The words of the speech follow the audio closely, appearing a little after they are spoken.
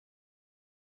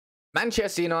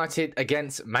Manchester United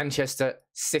against Manchester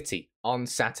City on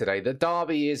Saturday. The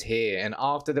derby is here, and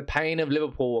after the pain of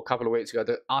Liverpool a couple of weeks ago,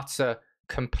 the utter,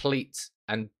 complete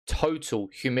and total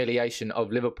humiliation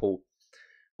of Liverpool,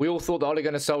 we all thought that Ole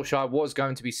Gunnar Solskjaer was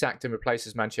going to be sacked and replaced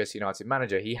as Manchester United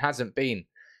manager. He hasn't been.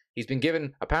 He's been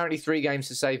given apparently 3 games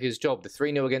to save his job. The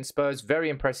 3-0 against Spurs, very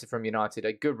impressive from United,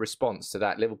 a good response to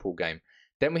that Liverpool game.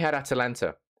 Then we had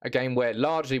Atalanta, a game where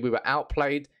largely we were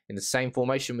outplayed in the same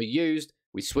formation we used.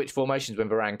 We switched formations when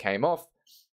Varane came off.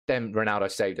 Then Ronaldo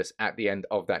saved us at the end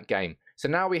of that game. So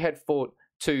now we head forward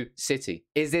to City.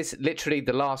 Is this literally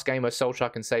the last game where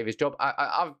Solskjaer can save his job?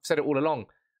 I've said it all along.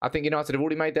 I think United have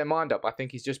already made their mind up. I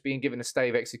think he's just being given a stay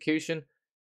of execution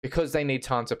because they need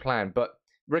time to plan. But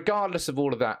regardless of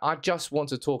all of that, I just want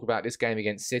to talk about this game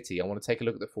against City. I want to take a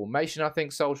look at the formation I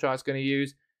think Solskjaer is going to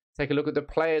use, take a look at the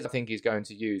players I think he's going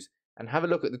to use, and have a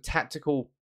look at the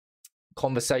tactical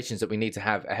conversations that we need to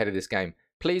have ahead of this game.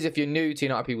 Please, if you're new to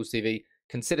United People's TV,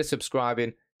 consider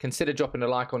subscribing, consider dropping a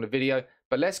like on the video.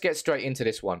 But let's get straight into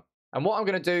this one. And what I'm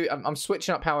going to do, I'm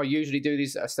switching up how I usually do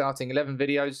these starting 11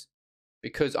 videos,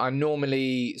 because I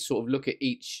normally sort of look at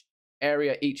each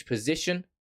area, each position.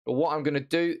 But what I'm going to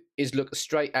do is look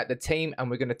straight at the team, and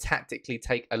we're going to tactically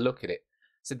take a look at it.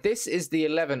 So this is the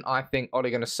 11 I think Ole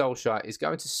Gunnar Solskjaer is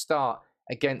going to start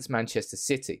against Manchester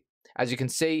City. As you can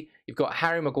see, you've got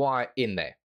Harry Maguire in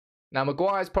there. Now,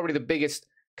 Maguire is probably the biggest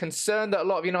concern that a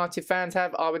lot of United fans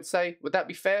have, I would say. Would that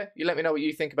be fair? You let me know what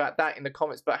you think about that in the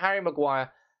comments. But Harry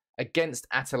Maguire against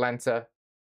Atalanta,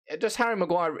 just Harry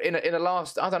Maguire in the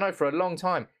last, I don't know, for a long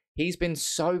time, he's been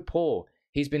so poor.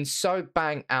 He's been so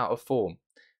bang out of form.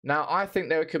 Now, I think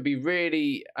there could be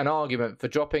really an argument for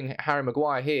dropping Harry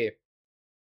Maguire here,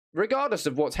 regardless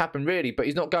of what's happened, really. But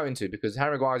he's not going to, because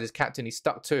Harry Maguire is his captain. He's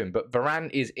stuck to him. But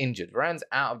Varane is injured. Varane's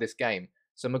out of this game.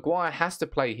 So Maguire has to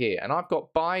play here. And I've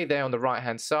got Bailly there on the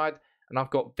right-hand side. And I've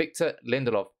got Victor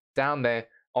Lindelof down there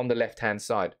on the left-hand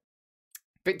side.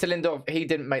 Victor Lindelof, he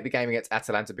didn't make the game against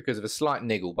Atalanta because of a slight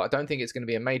niggle. But I don't think it's going to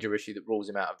be a major issue that rules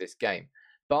him out of this game.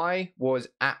 Bailly was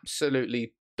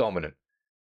absolutely dominant.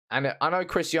 And I know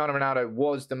Cristiano Ronaldo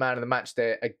was the man of the match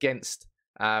there against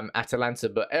Atalanta.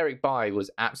 But Eric Bailly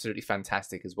was absolutely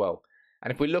fantastic as well.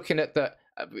 And if we're looking at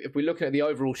the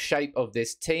overall shape of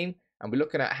this team, and we're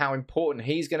looking at how important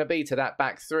he's going to be to that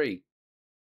back three,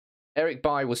 Eric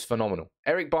Bailly was phenomenal.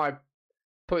 Eric Bailly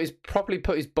properly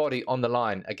put his body on the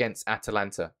line against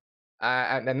Atalanta.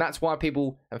 And that's why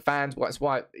people and fans, that's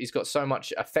why he's got so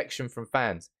much affection from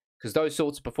fans. Because those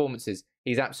sorts of performances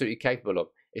he's absolutely capable of.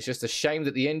 It's just a shame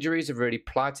that the injuries have really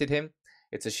blighted him.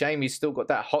 It's a shame he's still got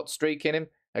that hot streak in him.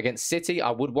 Against City, I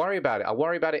would worry about it. I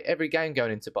worry about it every game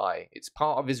going into Bailly. It's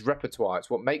part of his repertoire. It's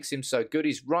what makes him so good.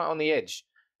 He's right on the edge.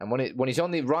 And when he's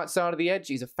on the right side of the edge,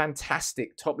 he's a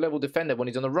fantastic top-level defender. When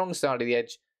he's on the wrong side of the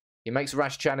edge, he makes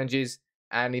rash challenges,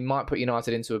 and he might put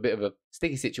United into a bit of a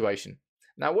sticky situation.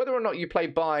 Now, whether or not you play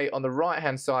Bailly on the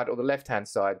right-hand side or the left-hand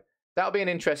side, that'll be an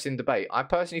interesting debate. I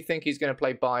personally think he's going to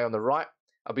play Bailly on the right.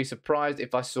 I'll be surprised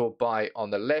if I saw Bailly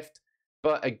on the left.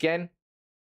 But again,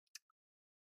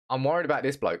 I'm worried about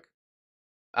this bloke.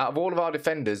 Out of all of our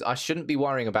defenders, I shouldn't be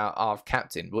worrying about our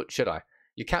captain. What should I?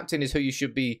 Your captain is who you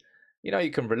should be. You know,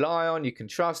 you can rely on, you can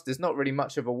trust. There's not really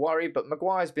much of a worry, but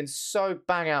Maguire's been so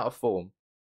bang out of form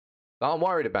that I'm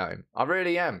worried about him. I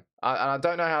really am. And I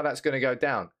don't know how that's going to go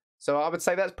down. So I would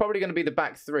say that's probably going to be the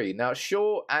back three. Now,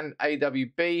 Shaw and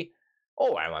AWB,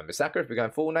 or Wan-Bissaka, if we're going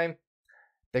full name,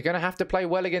 they're going to have to play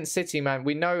well against City, man.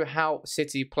 We know how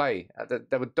City play.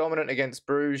 They were dominant against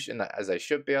Bruges, and as they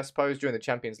should be, I suppose, during the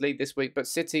Champions League this week. But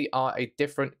City are a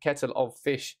different kettle of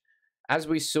fish. As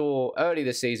we saw early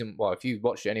this season, well, if you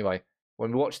watched it anyway,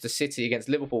 when we watched the City against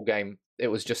Liverpool game, it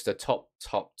was just a top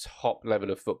level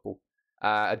of football.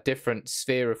 A different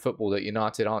sphere of football that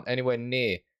United aren't anywhere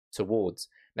near towards.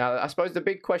 Now, I suppose the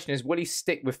big question is, will he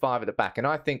stick with 5 at the back? And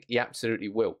I think he absolutely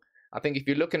will. I think if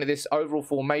you're looking at this overall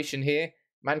formation here,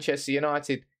 Manchester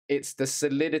United, it's the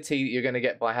solidity that you're going to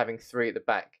get by having 3 at the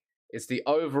back. It's the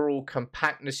overall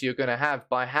compactness you're going to have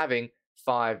by having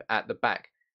 5 at the back.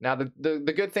 Now,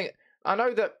 the good thing, I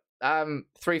know that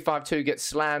 3-5-2 gets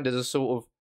slammed as a sort of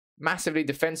massively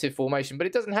defensive formation, but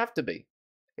it doesn't have to be.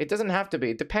 It doesn't have to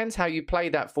be. It depends how you play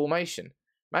that formation.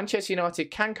 Manchester United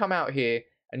can come out here,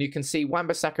 and you can see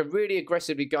Wan-Bissaka really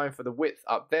aggressively going for the width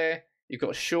up there. You've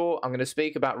got Shaw. I'm going to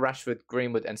speak about Rashford,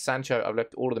 Greenwood, and Sancho. I've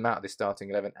left all of them out of this starting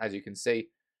 11, as you can see.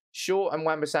 Shaw and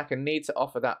Wan-Bissaka need to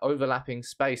offer that overlapping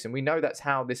space, and we know that's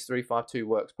how this 3-5-2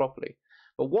 works properly.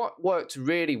 But what worked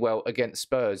really well against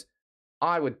Spurs,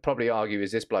 I would probably argue,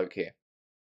 is this bloke here.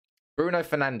 Bruno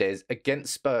Fernandes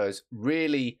against Spurs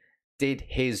really did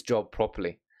his job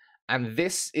properly. And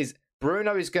this is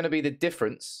Bruno is going to be the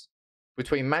difference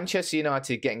between Manchester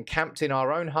United getting camped in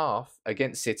our own half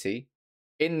against City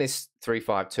in this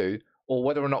 3-5-2, or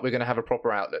whether or not we're going to have a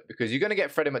proper outlet, because you're going to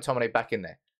get Fred and McTominay back in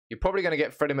there. You're probably going to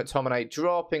get Fred and McTominay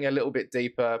dropping a little bit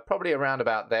deeper, probably around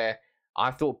about there.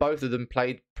 I thought both of them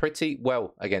played pretty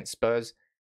well against Spurs,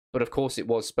 but of course it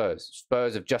was Spurs.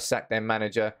 Spurs have just sacked their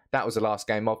manager. That was the last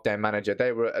game of their manager.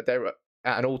 They were at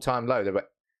an all-time low.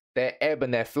 Their ebb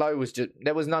and their flow was just,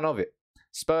 there was none of it.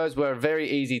 Spurs were a very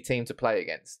easy team to play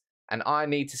against, and I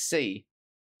need to see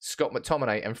Scott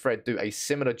McTominay and Fred do a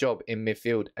similar job in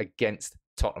midfield against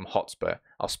Tottenham Hotspur.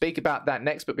 I'll speak about that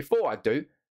next, but before I do,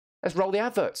 let's roll the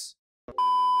adverts.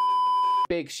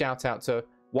 Big shout out to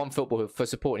OneFootball for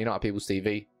supporting United People's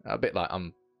TV. A bit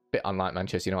unlike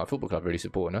Manchester United Football Club really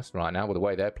supporting us right now with the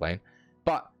way they're playing.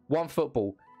 But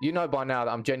OneFootball, you know by now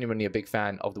that I'm genuinely a big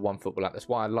fan of the OneFootball app. That's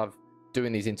why I love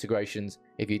doing these integrations.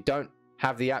 If you don't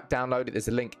have the app downloaded, there's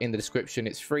a link in the description.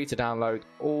 It's free to download.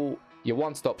 All your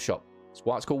one-stop shop. That's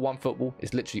why it's called OneFootball.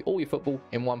 It's literally all your football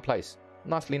in one place.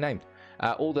 Nicely named.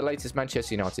 All the latest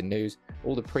Manchester United news,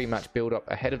 all the pre-match build-up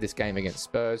ahead of this game against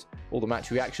Spurs, all the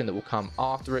match reaction that will come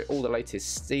after it, all the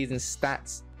latest season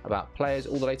stats about players,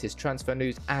 all the latest transfer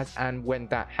news as and when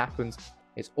that happens.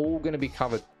 It's all going to be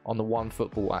covered on the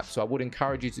OneFootball app. So I would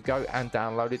encourage you to go and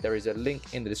download it. There is a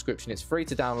link in the description. It's free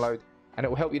to download, and it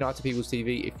will help United People's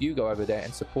TV if you go over there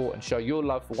and support and show your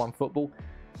love for OneFootball.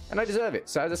 And they deserve it.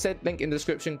 So as I said, link in the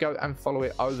description. Go and follow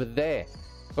it over there.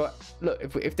 But look,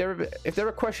 if there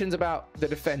are questions about the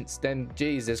defence, then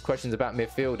geez, there's questions about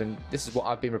midfield, and this is what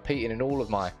I've been repeating in all of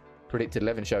my predicted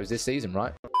 11 shows this season,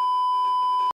 right?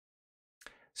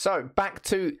 So back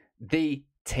to the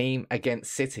team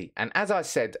against City, and as I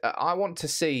said,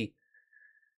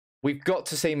 we've got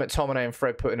to see McTominay and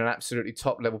Fred put in an absolutely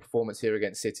top level performance here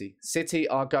against City. City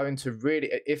are going to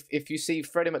really, if you see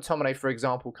Fred and McTominay, for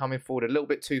example, coming forward a little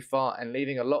bit too far and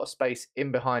leaving a lot of space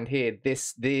in behind here,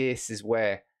 this is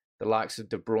where the likes of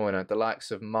De Bruyne, the likes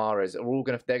of Mahrez are all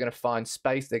they're going to find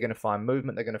space, they're going to find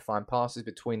movement, they're going to find passes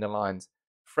between the lines.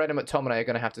 Fred and McTominay are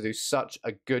going to have to do such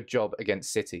a good job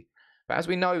against City. But as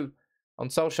we know, on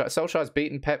Solskjaer's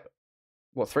beaten Pep,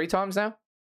 what, 3 times now?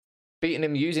 Beaten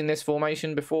him using this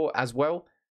formation before as well.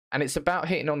 And it's about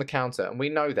hitting on the counter, and we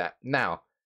know that. Now,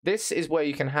 this is where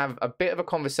you can have a bit of a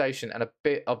conversation and a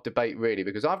bit of debate, really,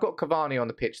 because I've got Cavani on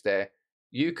the pitch there.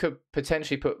 You could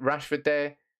potentially put Rashford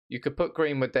there. You could put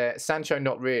Greenwood there. Sancho,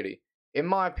 not really. In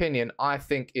my opinion, I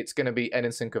think it's going to be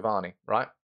Edinson Cavani, right?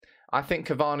 I think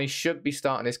Cavani should be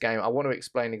starting this game. I want to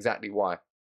explain exactly why.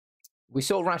 We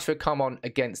saw Rashford come on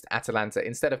against Atalanta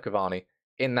instead of Cavani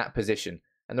in that position.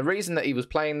 And the reason that he was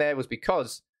playing there was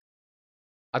because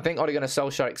I think Ole Gunnar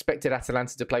Solskjaer expected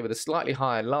Atalanta to play with a slightly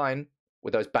higher line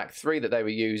with those back 3 that they were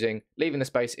using, leaving the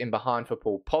space in behind for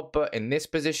Paul Pogba in this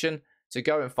position to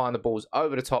go and find the balls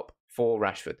over the top for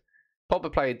Rashford.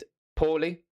 Pogba played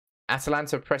poorly.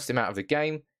 Atalanta pressed him out of the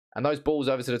game, and those balls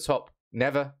over to the top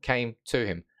never came to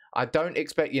him. I don't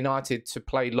expect United to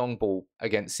play long ball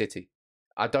against City.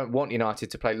 I don't want United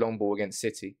to play long ball against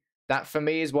City. That, for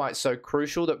me, is why it's so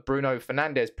crucial that Bruno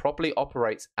Fernandes properly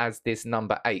operates as this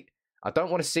number 8. I don't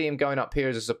want to see him going up here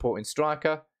as a supporting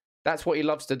striker. That's what he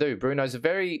loves to do. Bruno's a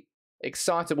very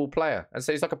excitable player. I'd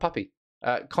say he's like a puppy.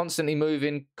 Constantly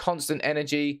moving, constant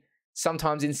energy,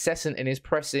 sometimes incessant in his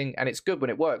pressing, and it's good when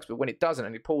it works, but when it doesn't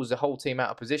and it pulls the whole team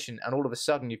out of position and all of a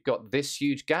sudden you've got this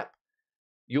huge gap,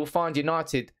 you'll find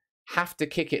United have to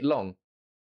kick it long.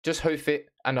 Just hoof it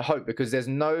and hope, because there's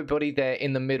nobody there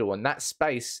in the middle, and that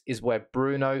space is where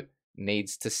Bruno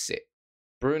needs to sit.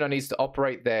 Bruno needs to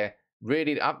operate there.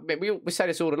 Really, we say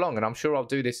this all along, and I'm sure I'll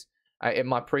do this in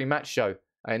my pre-match show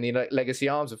in the Legacy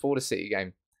Arms before the City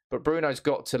game. But Bruno's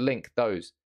got to link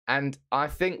those. And I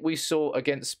think we saw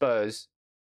against Spurs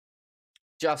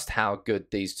just how good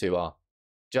these two are.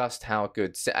 Just how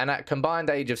good. And at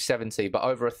combined age of 70, but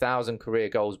over 1,000 career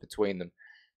goals between them.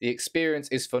 The experience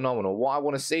is phenomenal. What I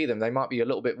want to see them, they might be a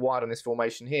little bit wide on this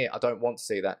formation here. I don't want to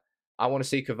see that. I want to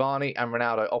see Cavani and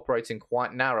Ronaldo operating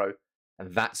quite narrow,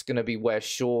 and that's going to be where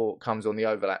Shaw comes on the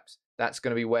overlaps. That's going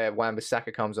to be where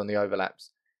Wan-Bissaka comes on the overlaps.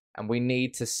 And we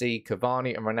need to see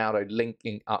Cavani and Ronaldo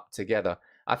linking up together.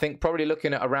 I think probably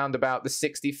looking at around about the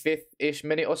 65th-ish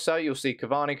minute or so, you'll see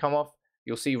Cavani come off.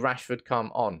 You'll see Rashford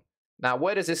come on. Now,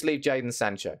 where does this leave Jadon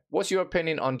Sancho? What's your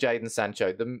opinion on Jadon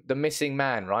Sancho? The missing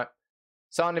man, right?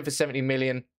 Signed him for 70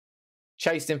 million,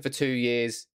 chased him for 2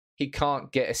 years. He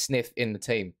can't get a sniff in the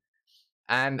team.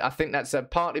 And I think that's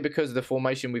partly because of the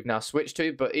formation we've now switched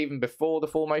to. But even before the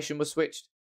formation was switched,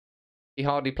 he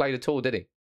hardly played at all, did he?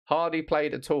 Hardly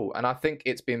played at all. And I think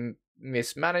it's been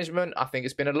mismanagement. I think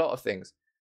it's been a lot of things.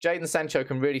 Jadon Sancho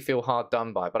can really feel hard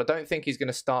done by, but I don't think he's going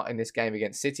to start in this game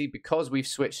against City because we've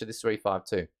switched to this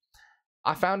 3-5-2.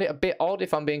 I found it a bit odd,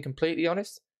 if I'm being completely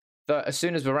honest, that as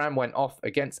soon as Varane went off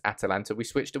against Atalanta, we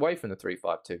switched away from the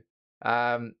 3-5-2.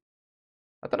 I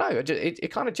don't know.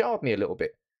 It kind of jarred me a little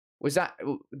bit. Does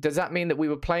that mean that we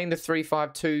were playing the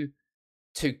 3-5-2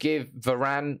 to give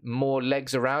Varane more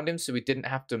legs around him so we didn't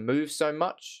have to move so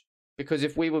much? Because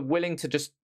if we were willing to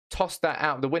just toss that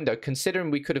out the window,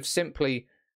 considering we could have simply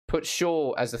put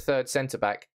Shaw as the third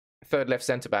left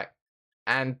centre back,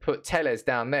 and put Telles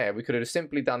down there, we could have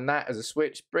simply done that as a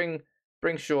switch. Bring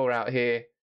Shaw out here,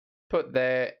 put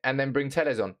there, and then bring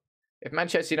Telles on. If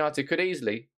Manchester United could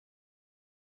easily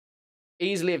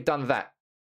have done that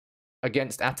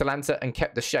against Atalanta and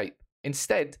kept the shape.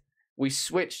 Instead, we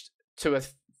switched to a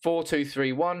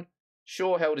 4-2-3-1.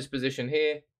 Shaw held his position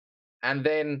here, and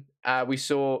then we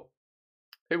saw,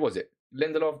 who was it?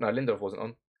 Lindelof? No, Lindelof wasn't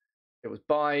on. It was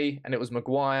Bailly, and it was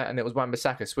Maguire, and it was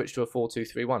Wan-Bissaka switched to a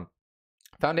 4-2-3-1.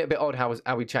 Found it a bit odd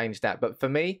how we changed that. But for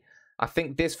me, I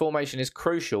think this formation is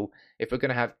crucial if we're going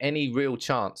to have any real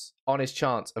chance, honest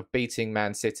chance of beating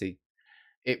Man City.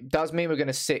 It does mean we're going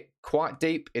to sit quite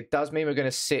deep. It does mean we're going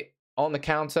to sit on the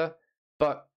counter.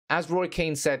 But as Roy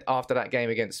Keane said after that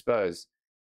game against Spurs,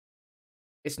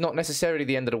 it's not necessarily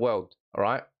the end of the world, all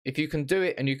right? If you can do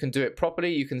it and you can do it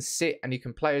properly, you can sit and you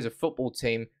can play as a football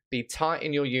team, be tight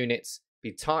in your units,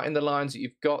 be tight in the lines that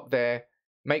you've got there,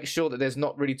 make sure that there's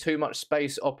not really too much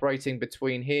space operating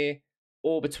between here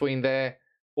or between there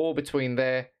or between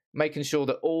there, making sure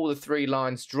that all the three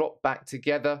lines drop back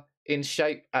together in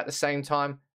shape at the same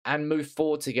time and move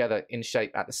forward together in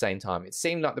shape at the same time. It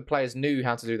seemed like the players knew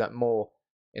how to do that more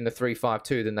in the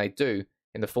 3-5-2 than they do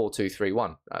in the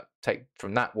 4-2-3-1. Take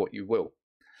from that what you will.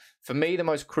 For me, the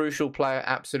most crucial player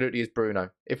absolutely is Bruno.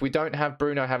 If we don't have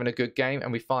Bruno having a good game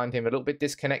and we find him a little bit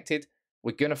disconnected,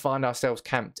 we're going to find ourselves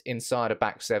camped inside a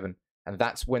back seven. And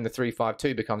that's when the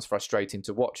 3-5-2 becomes frustrating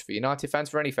to watch for United fans,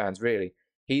 for any fans really.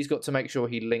 He's got to make sure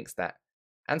he links that.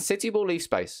 And City will leave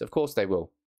space. Of course they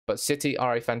will. But City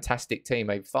are a fantastic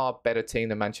team, a far better team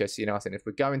than Manchester United. And if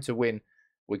we're going to win,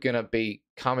 we're going to be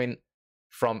coming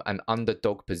from an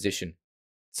underdog position.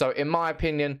 So in my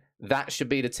opinion, that should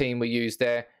be the team we use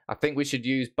there. I think we should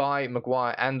use Bailly,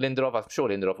 Maguire and Lindelof. I'm sure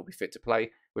Lindelof will be fit to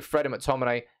play. With Fred and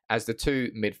McTominay as the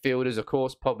two midfielders, of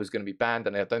course. Pogba's going to be banned,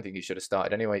 and I don't think he should have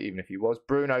started anyway, even if he was.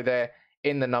 Bruno there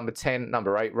in the number 10,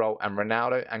 number 8 role, and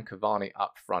Ronaldo and Cavani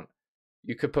up front.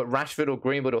 You could put Rashford or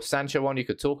Greenwood or Sancho on. You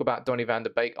could talk about Donny van de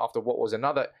Beek after what was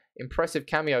another impressive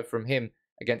cameo from him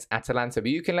against Atalanta.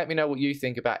 But you can let me know what you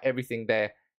think about everything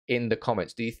there in the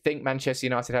comments. Do you think Manchester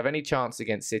United have any chance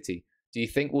against City? Do you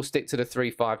think we'll stick to the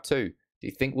 3-5-2? Do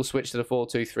you think we'll switch to the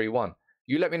 4-2-3-1?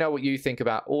 You let me know what you think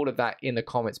about all of that in the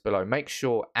comments below. Make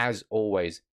sure, as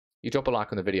always, you drop a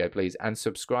like on the video, please, and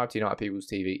subscribe to United People's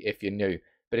TV if you're new.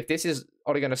 But if this is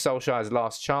Ole Gunnar Solskjaer's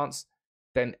last chance,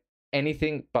 then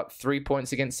anything but 3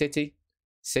 points against City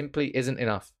simply isn't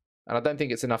enough. And I don't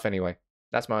think it's enough anyway.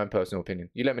 That's my own personal opinion.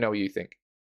 You let me know what you think.